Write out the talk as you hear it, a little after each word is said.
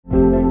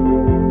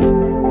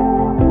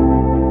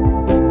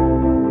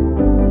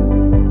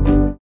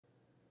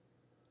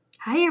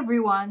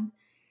everyone.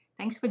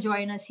 Thanks for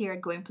joining us here at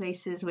Going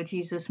Places with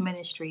Jesus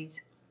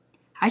Ministries.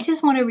 I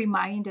just want to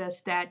remind us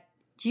that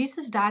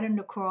Jesus died on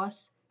the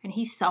cross and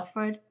he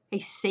suffered a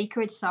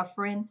sacred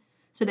suffering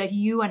so that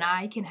you and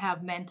I can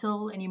have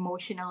mental and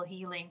emotional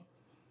healing.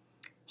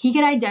 He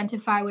could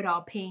identify with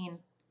our pain.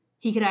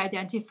 He could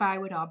identify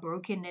with our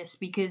brokenness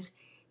because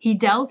he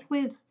dealt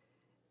with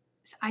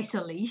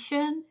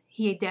isolation.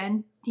 He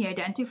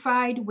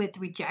identified with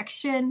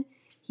rejection.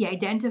 He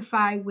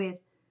identified with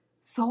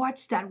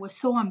thoughts that were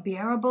so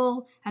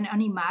unbearable and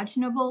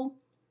unimaginable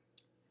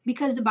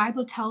because the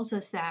Bible tells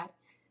us that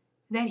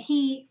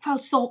he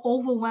felt so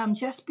overwhelmed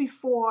just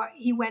before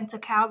he went to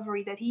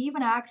Calvary that he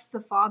even asked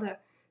the Father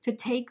to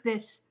take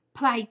this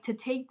plight, to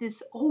take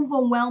this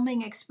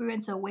overwhelming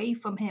experience away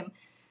from him.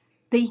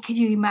 Could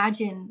you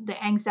imagine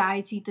the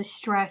anxiety, the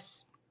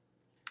stress,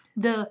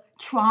 the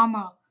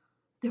trauma,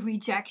 the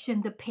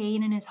rejection, the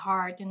pain in his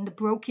heart, and the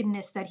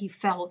brokenness that he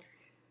felt?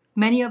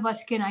 Many of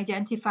us can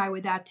identify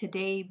with that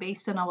today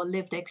based on our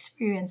lived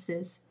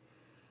experiences.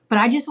 But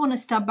I just want to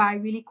stop by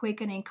really quick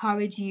and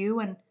encourage you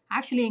and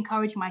actually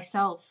encourage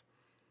myself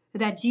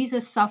that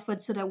Jesus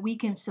suffered so that we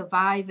can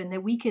survive and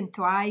that we can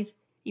thrive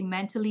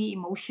mentally,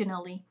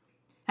 emotionally.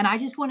 And I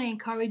just want to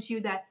encourage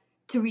you that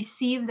to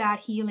receive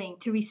that healing,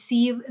 to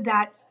receive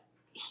that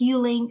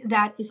healing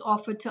that is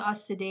offered to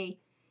us today.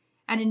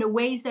 And in the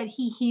ways that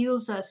he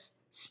heals us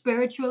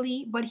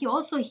spiritually, but he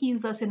also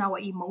heals us in our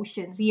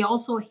emotions. He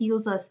also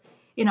heals us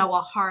in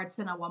our hearts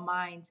and our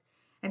minds.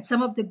 And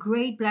some of the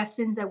great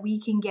blessings that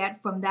we can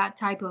get from that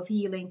type of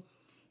healing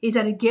is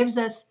that it gives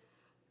us,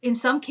 in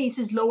some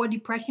cases, lower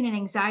depression and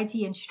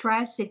anxiety and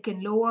stress. It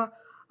can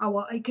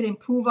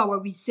improve our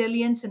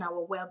resilience and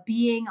our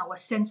well-being, our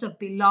sense of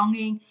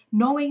belonging,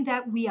 knowing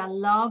that we are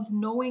loved,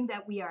 knowing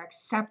that we are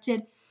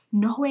accepted,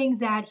 knowing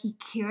that he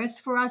cares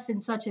for us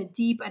in such a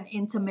deep and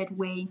intimate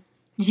way.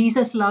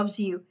 Jesus loves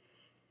you.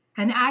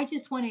 And I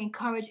just want to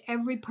encourage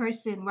every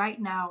person right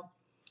now,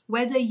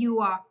 whether you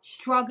are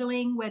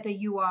struggling, whether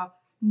you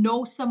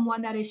know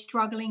someone that is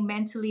struggling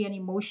mentally and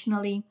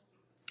emotionally,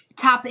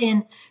 tap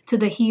in to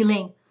the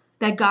healing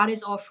that God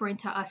is offering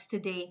to us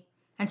today.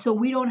 And so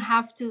we don't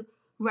have to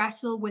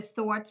wrestle with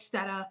thoughts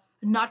that are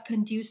not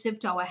conducive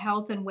to our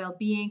health and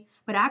well-being,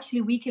 but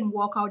actually we can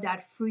walk out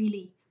that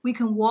freely. We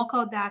can walk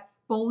out that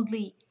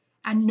boldly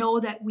and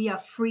know that we are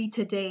free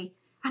today.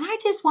 And I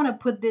just want to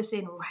put this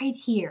in right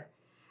here.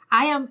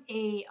 I am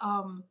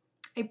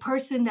a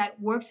person that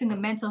works in the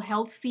mental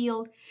health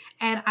field,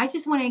 and I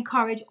just want to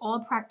encourage all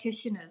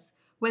practitioners,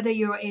 whether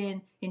you're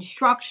in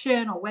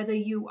instruction or whether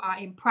you are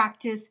in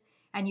practice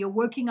and you're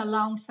working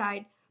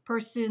alongside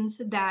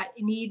persons that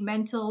need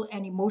mental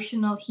and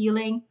emotional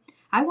healing.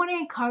 I want to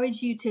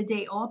encourage you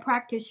today, all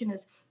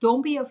practitioners,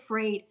 don't be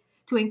afraid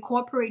to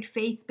incorporate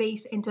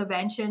faith-based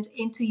interventions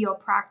into your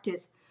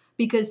practice,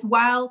 because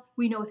while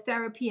we know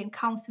therapy and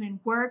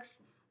counseling works,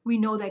 we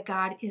know that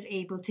God is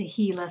able to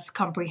heal us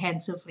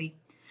comprehensively.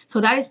 So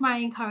that is my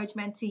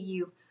encouragement to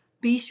you.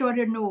 Be sure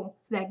to know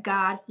that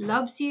God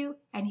loves you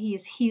and he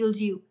has healed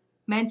you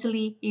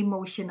mentally,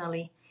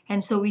 emotionally.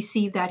 And so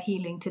receive that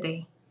healing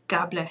today.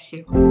 God bless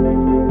you.